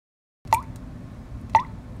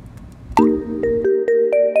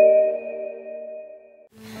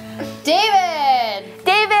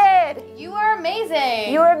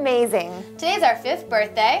You're amazing. Today's our 5th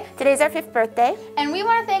birthday. Today's our 5th birthday. And we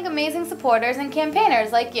want to thank amazing supporters and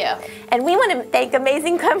campaigners like you. And we want to thank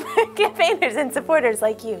amazing campaigners and supporters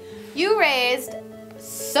like you. You raised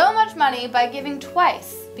so much money by giving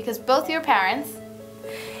twice because both your parents.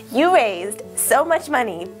 You raised so much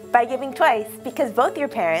money by giving twice because both your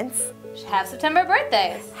parents have September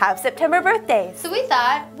birthdays. So we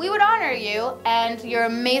thought we would honor you and your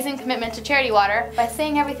amazing commitment to Charity Water by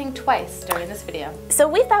saying everything twice during this video. So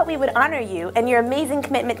we thought we would honor you and your amazing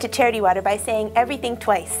commitment to Charity Water by saying everything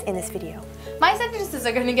twice in this video. My sentences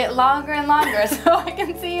are going to get longer and longer so I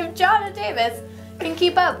can see if Jonna Davis can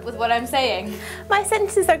keep up with what I'm saying. My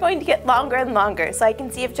sentences are going to get longer and longer so I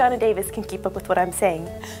can see if Jonna Davis can keep up with what I'm saying.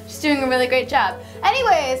 She's doing a really great job.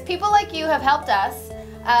 Anyways, people like you have helped us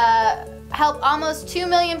help almost 2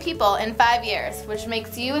 million people in 5 years, which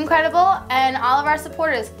makes you incredible and all of our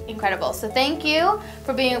supporters incredible. So thank you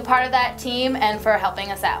for being a part of that team and for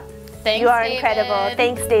helping us out. Thanks, You are David. incredible.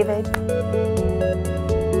 Thanks, David.